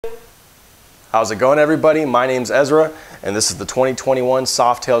How's it going, everybody? My name's Ezra, and this is the 2021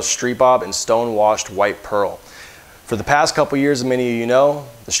 Softail Street Bob in Stonewashed White Pearl. For the past couple years, as many of you know,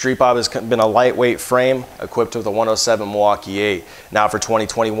 the Street Bob has been a lightweight frame equipped with a 107 Milwaukee-Eight. Now for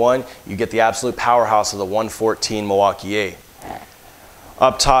 2021, you get the absolute powerhouse of the 114 Milwaukee-Eight.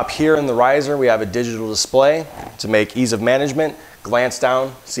 Up top here in the riser, we have a digital display to make ease of management. Glance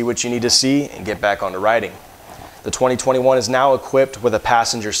down, see what you need to see, and get back onto riding. The 2021 is now equipped with a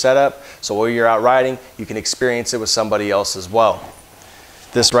passenger setup, so while you're out riding, you can experience it with somebody else as well.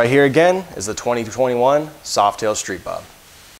 This right here again is the 2021 Softail Street Bob.